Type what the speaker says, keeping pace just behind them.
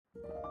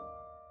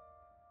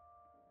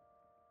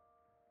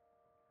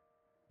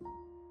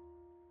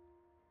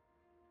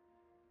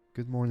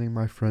Good morning,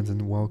 my friends,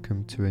 and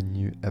welcome to a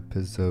new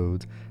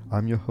episode.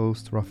 I'm your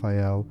host,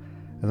 Raphael,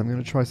 and I'm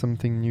going to try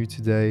something new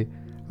today.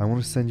 I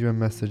want to send you a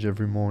message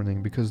every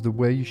morning because the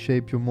way you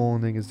shape your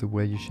morning is the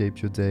way you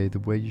shape your day. The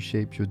way you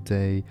shape your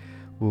day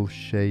will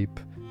shape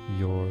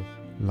your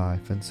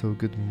life. And so,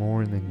 good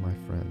morning, my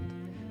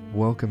friend.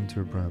 Welcome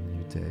to a brand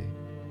new day.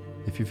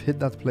 If you've hit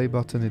that play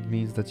button, it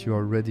means that you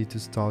are ready to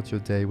start your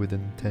day with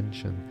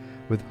intention,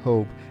 with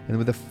hope, and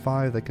with a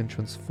fire that can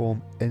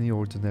transform any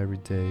ordinary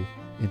day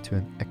into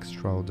an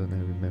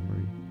extraordinary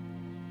memory.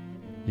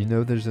 You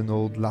know, there's an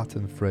old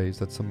Latin phrase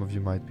that some of you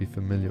might be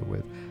familiar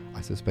with.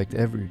 I suspect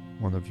every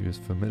one of you is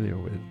familiar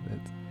with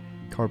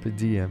it. Carpe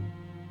Diem,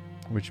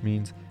 which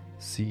means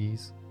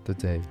seize the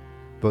day.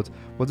 But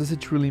what does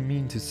it truly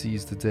mean to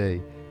seize the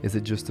day? Is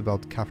it just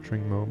about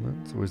capturing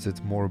moments, or is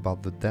it more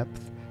about the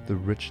depth, the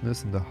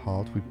richness, and the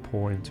heart we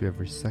pour into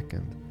every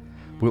second?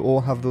 We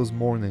all have those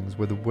mornings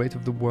where the weight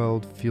of the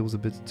world feels a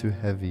bit too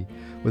heavy,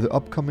 where the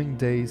upcoming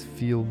days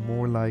feel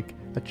more like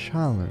a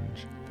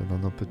challenge than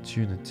an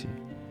opportunity.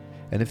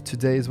 And if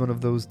today is one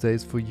of those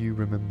days for you,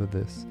 remember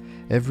this.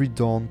 Every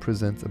dawn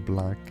presents a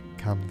blank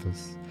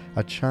canvas,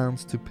 a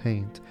chance to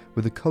paint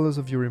with the colors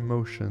of your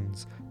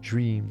emotions,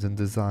 dreams, and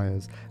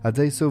desires, a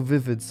day so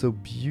vivid, so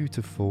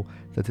beautiful,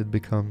 that it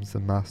becomes a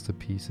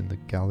masterpiece in the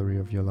gallery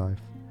of your life.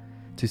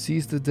 To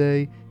seize the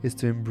day is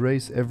to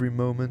embrace every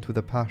moment with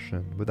a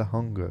passion, with a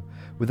hunger,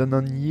 with an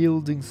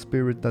unyielding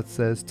spirit that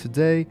says,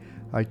 today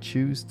I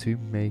choose to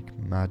make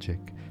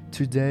magic.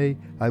 Today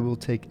I will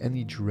take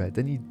any dread,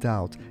 any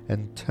doubt,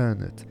 and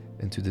turn it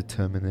into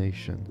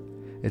determination.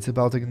 It's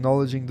about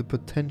acknowledging the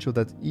potential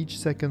that each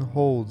second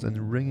holds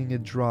and wringing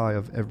it dry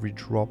of every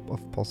drop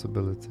of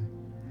possibility.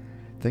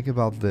 Think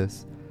about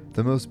this.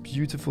 The most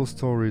beautiful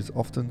stories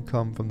often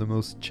come from the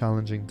most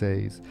challenging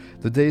days.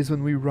 The days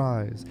when we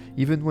rise,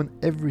 even when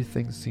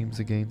everything seems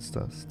against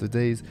us. The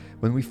days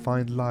when we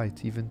find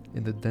light, even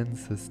in the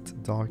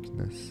densest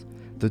darkness.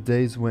 The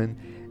days when,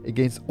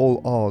 against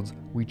all odds,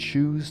 we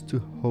choose to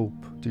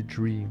hope, to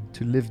dream,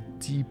 to live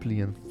deeply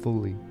and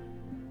fully.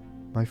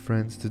 My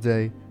friends,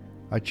 today,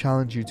 I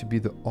challenge you to be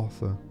the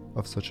author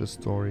of such a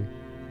story.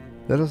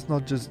 Let us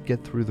not just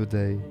get through the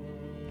day.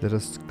 Let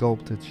us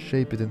sculpt it,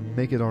 shape it, and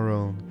make it our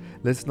own.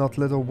 Let's not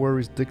let our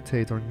worries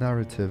dictate our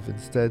narrative.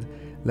 Instead,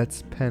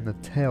 let's pen a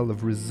tale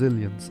of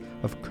resilience,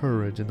 of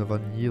courage, and of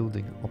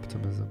unyielding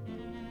optimism.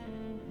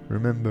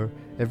 Remember,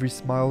 every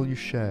smile you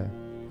share,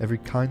 every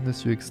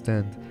kindness you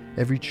extend,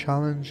 every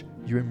challenge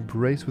you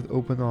embrace with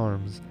open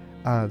arms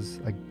adds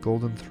a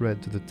golden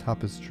thread to the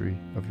tapestry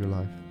of your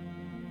life.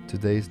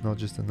 Today is not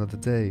just another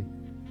day,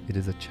 it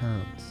is a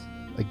chance,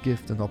 a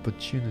gift, an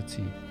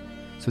opportunity.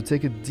 So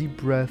take a deep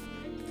breath.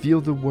 Feel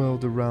the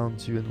world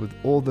around you, and with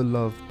all the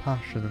love,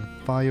 passion,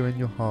 and fire in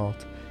your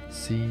heart,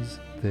 seize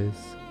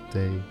this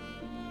day.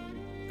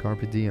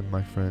 Carpe Diem,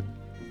 my friend.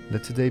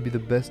 Let today be the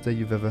best day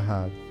you've ever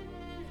had.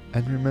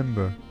 And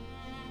remember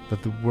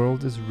that the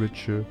world is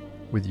richer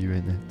with you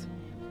in it.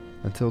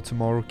 Until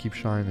tomorrow, keep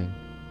shining.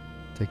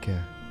 Take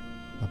care.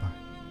 Bye-bye.